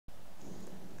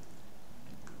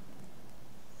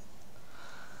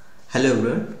Hello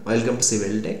everyone, welcome to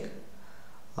Civil Tech.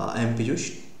 I am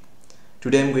Piyush.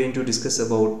 Today I am going to discuss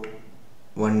about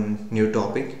one new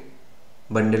topic,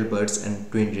 bundle birds and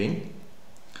twin ring.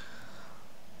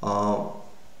 Uh,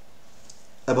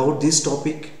 about this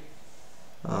topic,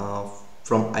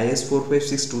 from IS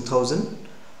 456 2000,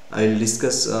 I will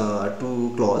discuss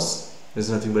two clause. There is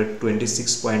nothing but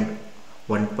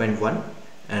 26.1.1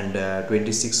 and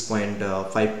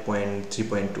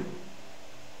 26.5.3.2.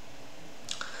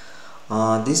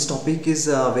 This topic is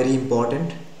very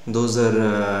important. Those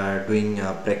are doing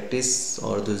practice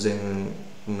or those doing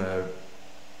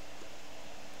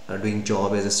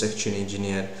job as a structural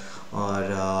engineer,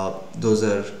 or those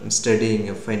are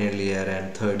studying final year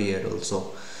and third year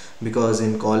also, because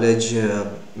in college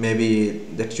maybe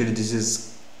actually this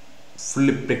is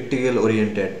fully practical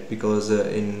oriented, because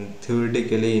in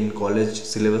theoretically in college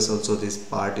syllabus also this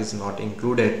part is not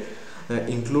included,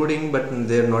 including, but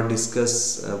they are not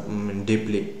discussed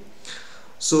deeply.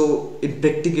 So in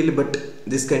practically, but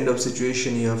this kind of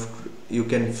situation you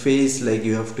can face, like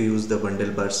you have to use the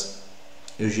bundle bars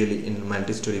usually in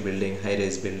multi-story building,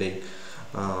 high-rise building,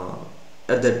 uh,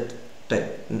 at that time.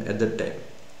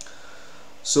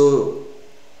 So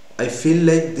I feel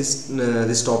like this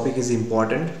topic is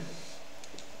important,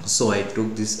 so I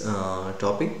took this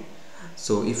topic.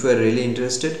 So if you are really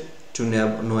interested to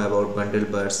know about bundle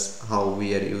bars, how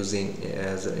we are using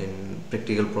as in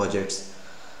practical projects,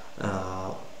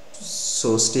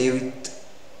 so stay with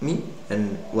me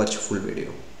and watch full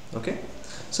video. Okay,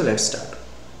 so let's start.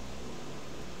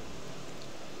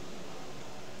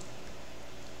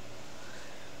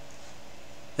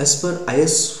 As per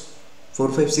IS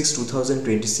 456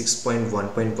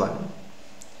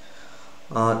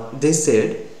 2026.1.1, they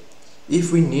said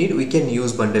if we need we can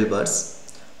use bundle bars,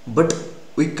 but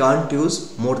we can't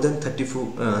use more than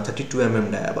 32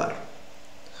 mm dia bar.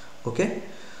 Okay,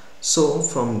 so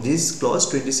from this clause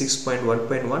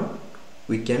 26.1.1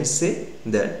 we can say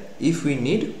that if we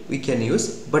need we can use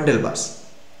bundle bars.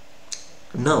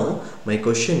 Now my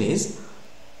question is,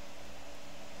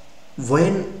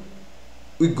 when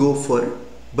we go for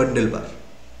bundle bar,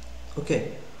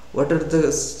 okay, what are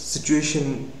the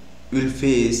situation you will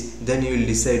face, then you will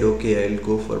decide, okay, I will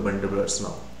go for bundle bars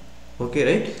now. Okay,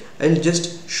 right? I'll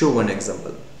just show one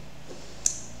example.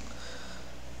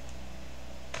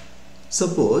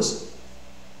 Suppose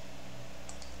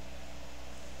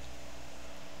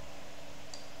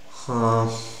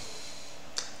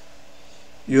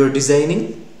you are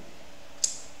designing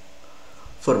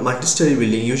for multi-story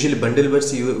building. Usually bundle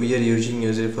bars we are using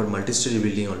usually for multi-story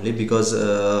building only, because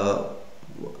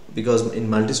in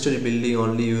multi-story building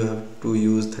only you have to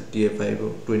use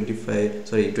 25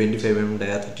 mm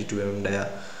dia, 32 mm dia,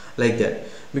 like that.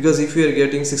 Because if you are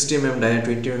getting 60 mm dia,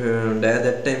 20 mm dia,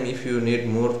 that time if you need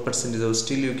more percentage of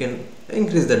steel, you can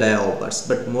increase the dia of bars,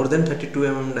 but more than 32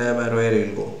 mm dia bar, where you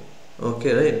will go?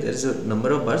 Okay, right? There is a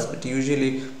number of bars, but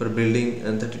usually for building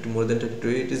and 32, more than 32,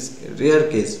 it is rare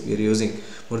case we are using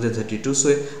more than 32.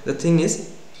 So the thing is,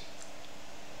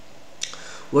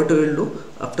 what we will do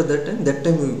after that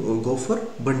time we will go for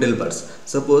bundle bars.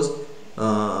 Suppose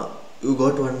you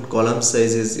got one column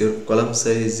size is, your column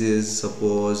size is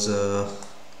suppose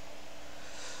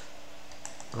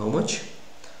how much,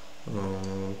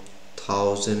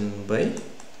 1000 by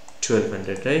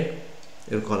 1200, right?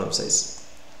 Your column size.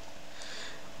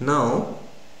 Now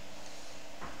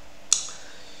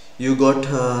you got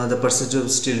the percentage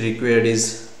of steel required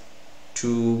is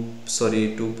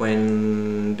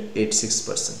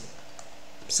 2.86%.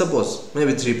 suppose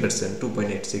maybe 3%,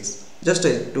 2.86. just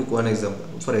I took one example.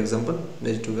 For example,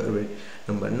 I took a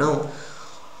number. Now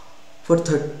for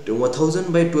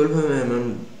 1000 by 12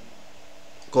 mm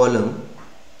column,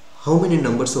 how many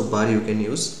numbers of bar you can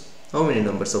use? How many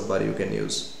numbers of bar you can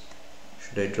use?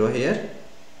 Should I draw here?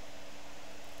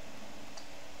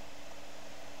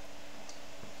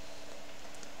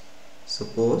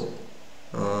 Suppose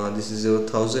this is your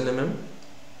 1000 mm,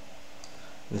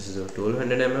 this is your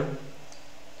 1200 mm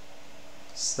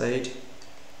side.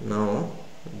 Now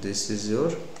this is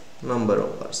your number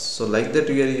of bars. So like that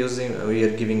we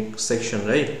are giving section,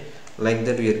 right? Like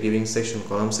that we are giving section,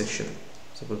 column section.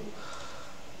 Suppose,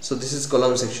 so this is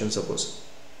column section, suppose.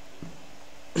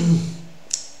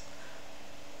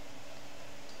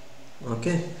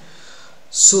 Okay,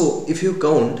 so if you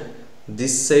count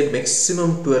this side,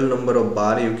 maximum 12 number of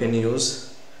bar you can use,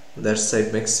 that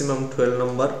side maximum 12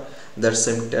 number, that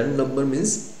side 10 number,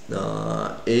 means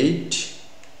 8,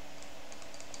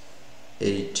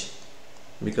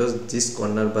 because this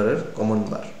corner bar are common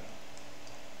bar.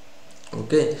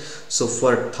 Okay, so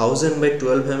for 1000 by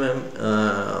 12 mm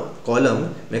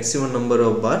column, maximum number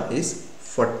of bar is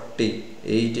 40,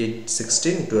 8, 8,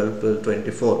 16, 12, 12,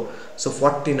 24. So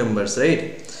 40 numbers,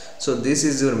 right? So this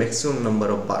is your maximum number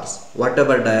of bars.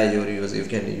 Whatever die you use, you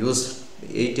can use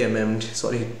 8 mm,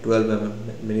 sorry, 12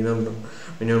 mm minimum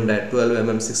die, 12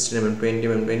 mm, 16 mm, 20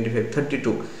 mm, 25,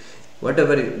 32.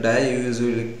 Whatever die you use,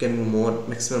 you can more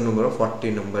maximum number of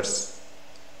 40 numbers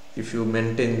if you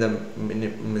maintain the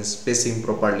spacing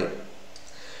properly.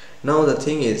 Now the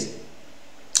thing is,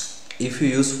 if you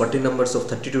use 40 numbers of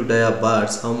 32 dia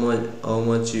bars, how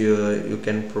much you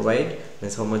can provide,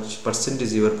 means how much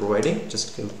percentage you are providing.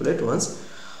 Just calculate once.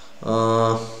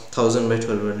 1000 by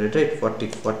 1200, right?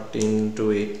 40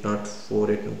 into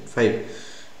 804,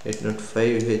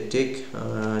 805 we take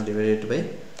divided by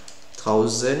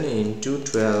 1000 into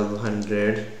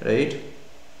 1200, right?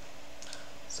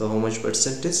 So how much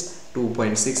percentage?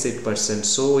 2.68%.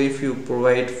 so if you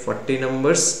provide 40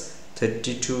 numbers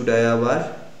 32 dia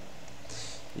bar,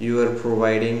 you are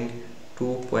providing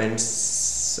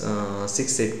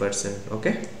 2.68%,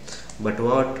 okay? But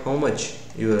how much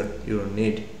you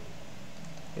need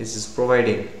is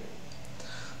providing,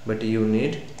 but you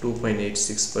need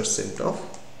 2.86% of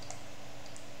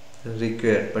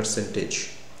required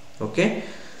percentage, okay?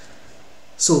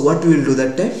 So what we will do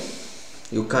that time?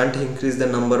 You can't increase the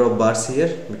number of bars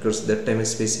here because that time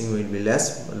spacing will be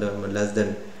less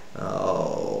than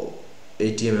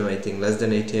 80 mm, I think less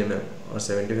than 80 mm or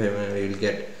 75 mm you will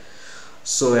get.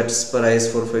 So at price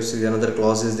 456 another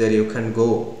clause is there, you can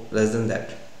go less than that.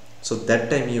 So that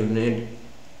time you need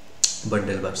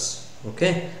bundle bars,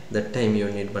 okay? That time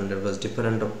you need bundle bars.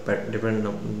 Different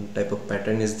type of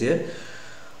pattern is there.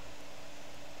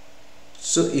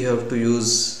 So you have to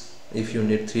use, if you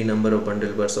need 3 number of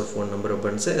bundle bars or 4 number of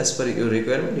bundles, as per your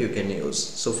requirement you can use.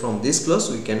 So from this clause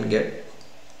we can get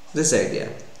this idea,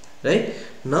 right?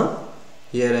 Now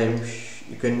here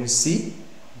you can see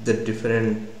the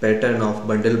different pattern of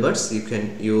bundle bars. You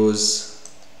can use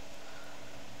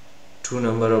 2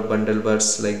 number of bundle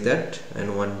bars like that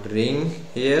and 1 ring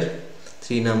here,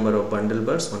 3 number of bundle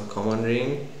bars, 1 common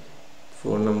ring,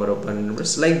 4 number of bundle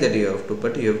bars, like that you have to,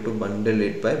 but you have to bundle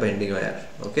it by binding wire,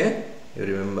 okay? You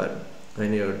remember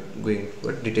when you are going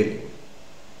for detailing.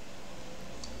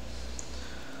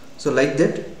 So like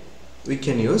that we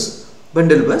can use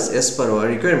bundle bars as per our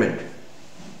requirement.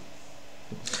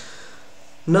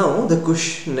 Now the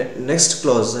question, next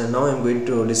clause, and now I am going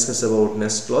to discuss about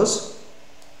next clause.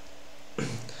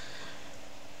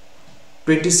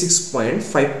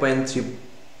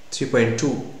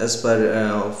 26.5.3.2 as per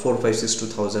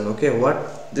 456/2000. Okay,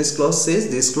 what this clause says?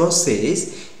 This clause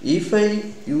says if I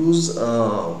use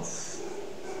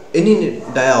any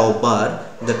dia or bar,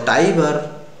 the tie bar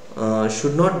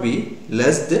should not be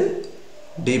less than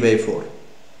d by 4.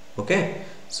 Okay,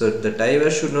 so the tie bar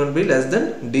should not be less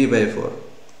than d by 4.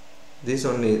 This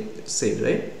only said,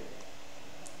 right,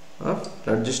 of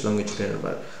largest longitudinal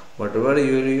bar. Whatever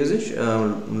you are using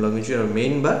longitudinal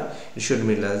main bar, it should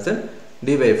be less than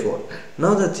d by 4.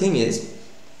 Now the thing is,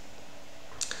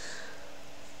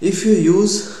 if you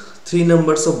use 3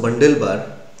 numbers of bundle bar,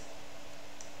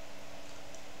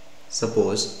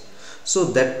 suppose, so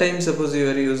that time suppose you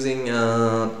are using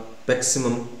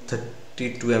maximum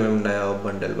 32 mm dia of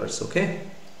bundle bars, okay?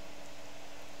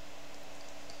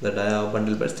 The dia of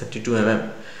bundle bars 32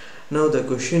 mm. Now the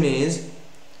question is,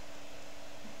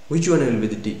 which one will be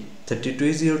the D? 32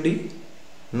 is your D?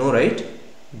 No, right?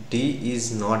 D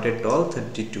is not at all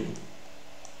 32.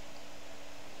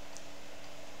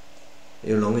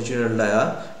 Your longitudinal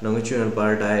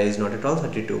bar dia is not at all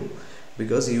 32,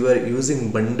 because you are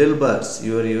using bundle bars.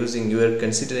 You are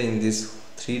considering this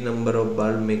 3 number of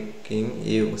bar making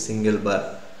a single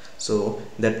bar. So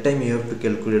that time you have to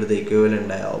calculate the equivalent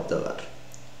dia of the bar.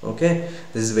 Okay,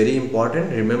 this is very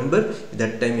important. Remember,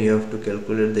 that time you have to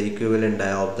calculate the equivalent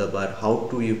dia of the bar. How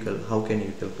can you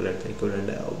calculate the equivalent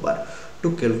dia of bar?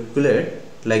 To calculate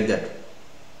like that,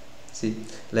 see,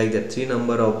 like that 3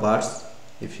 number of bars,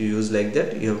 if you use like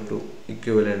that, you have to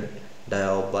equivalent dia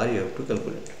of bar you have to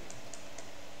calculate.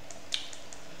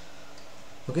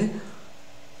 Okay,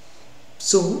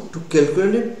 so to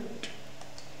calculate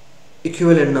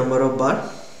equivalent number of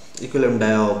bar, equivalent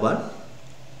dia of bar,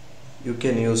 you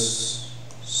can use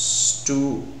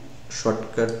 2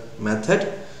 shortcut method.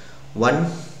 One,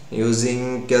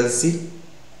 using Kelsey.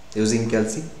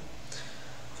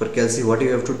 For Kelsey, what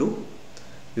you have to do?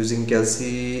 Using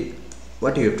Kelsey,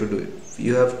 what you have to do?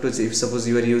 You have to, if suppose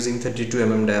you are using 32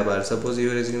 mm dia bar, suppose you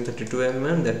are using 32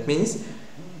 mm, that means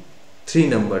 3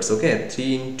 numbers, okay?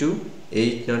 3 into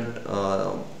 8 not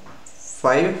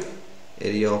 5,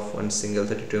 area of one single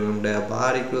 32 mm dia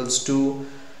bar equals to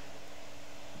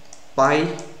pi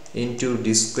into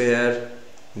d square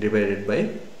divided by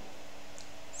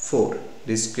 4.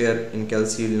 D square in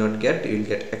calculus you will not get, you will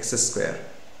get x square.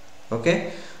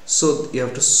 Okay, so you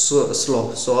have to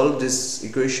solve this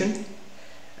equation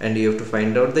and you have to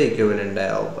find out the equivalent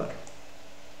dia of bar.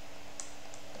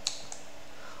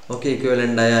 Okay,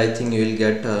 equivalent dia I think you will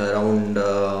get around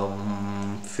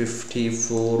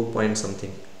 54 point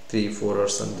something, 34 or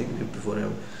something,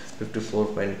 54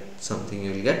 point something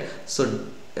you will get. So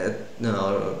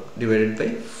divided by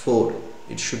 4,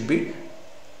 it should be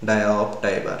dia of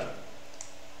tie bar.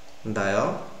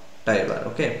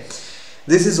 Okay,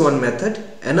 this is one method.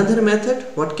 Another method,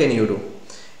 what can you do?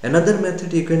 Another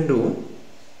method you can do,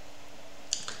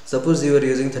 suppose you are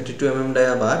using 32 mm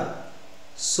dia bar,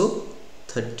 so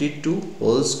 32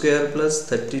 whole square plus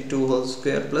 32 whole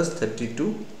square plus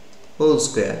 32 whole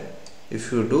square.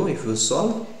 If you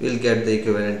solve, you will get the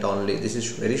equivalent only. This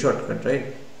is very shortcut,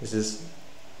 right? This is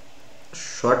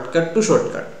shortcut to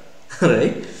shortcut,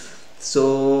 right?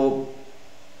 So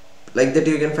like that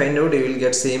you can find out, you will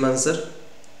get same answer.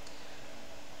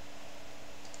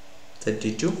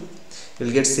 32, you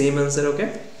will get same answer.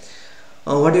 Okay,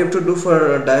 what you have to do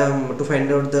for to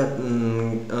find out the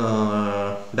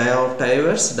dia of tie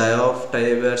bars? Dia of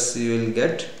tie bars you will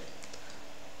get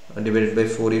divided by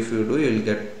 4. If you do, you will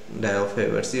get dia of tie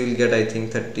bars. You will get I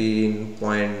think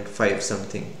 13.5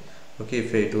 something. Okay,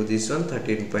 if I do this one,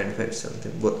 13.5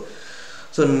 something both.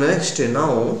 So next,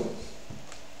 now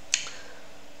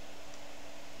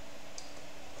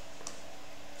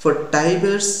for tie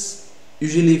bars,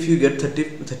 usually if you get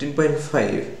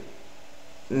 13.5,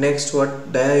 next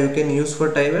what dia you can use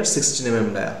for tie bar? 16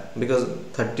 mm dia, because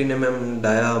 13 mm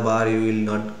dia bar you will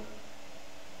not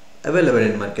available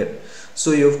in market,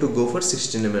 so you have to go for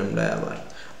 16 mm dia bar.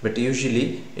 But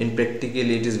usually in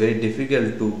practically it is very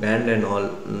difficult to band and all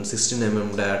 16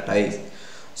 mm dia ties,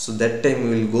 so that time we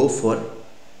will go for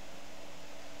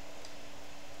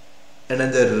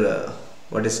another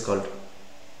what is called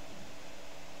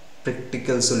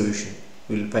practical solution.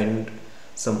 We will find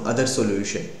some other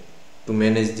solution to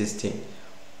manage this thing,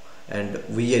 and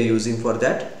we are using for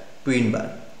that twin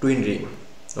ring.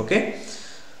 Okay,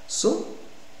 so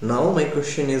now my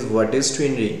question is, what is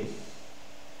twin ring?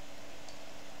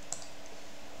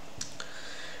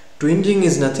 Twin ring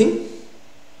is nothing,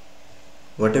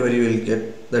 whatever you will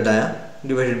get the dia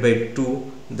divided by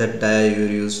 2, that dia you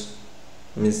use,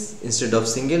 means instead of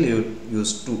single you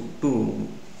use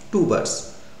two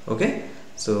bars. Okay,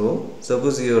 so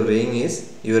suppose your ring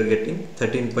is, you are getting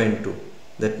 13.2,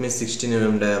 that means 16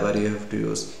 mm dia bar you have to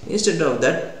use. Instead of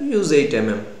that, use 8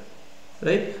 mm,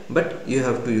 right? But you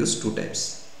have to use 2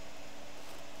 times.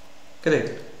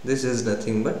 Correct? This is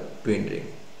nothing but twin ring,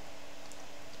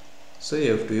 so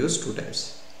you have to use 2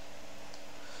 times.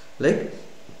 Like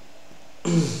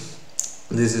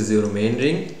this is your main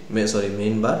ring,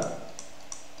 main bar,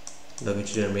 the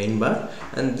main bar,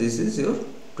 and this is your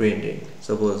twin ring.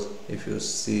 Suppose if you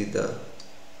see the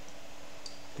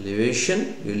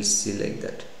elevation, you will see like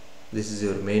that. This is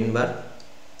your main bar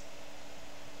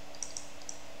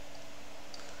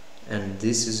and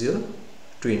this is your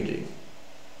twin ring.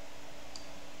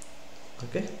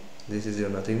 Okay, this is your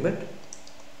nothing but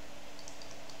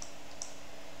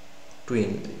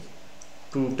twin ring.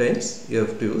 2 times you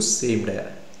have to use same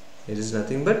dia. It is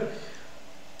nothing but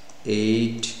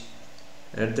 8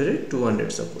 at the rate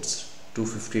 200, suppose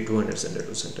 250, 200 center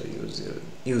to center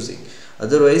using.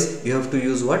 Otherwise you have to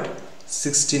use what?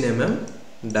 16 mm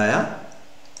dia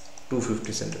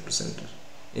 250 center to center.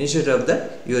 Instead of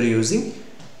that, you are using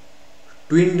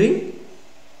twin ring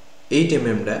 8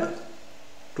 mm dia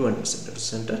 200 center to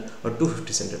center or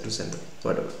 250 center to center,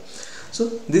 whatever. So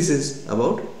this is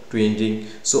about twin ring.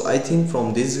 So I think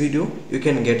from this video you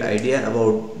can get idea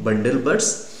about bundle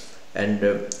buds, and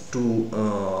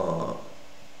to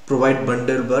provide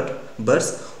bundle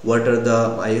buds, what are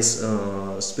the IS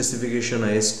specification,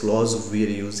 IS clause we are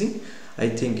using. I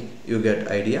think you get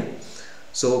idea.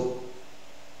 So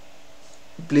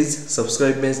please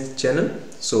subscribe my channel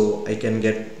so I can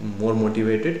get more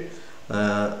motivated.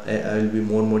 I will be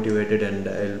more motivated, and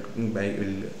I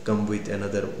will come with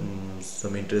another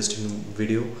some interesting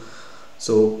video.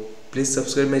 So please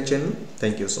subscribe my channel.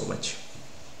 Thank you so much.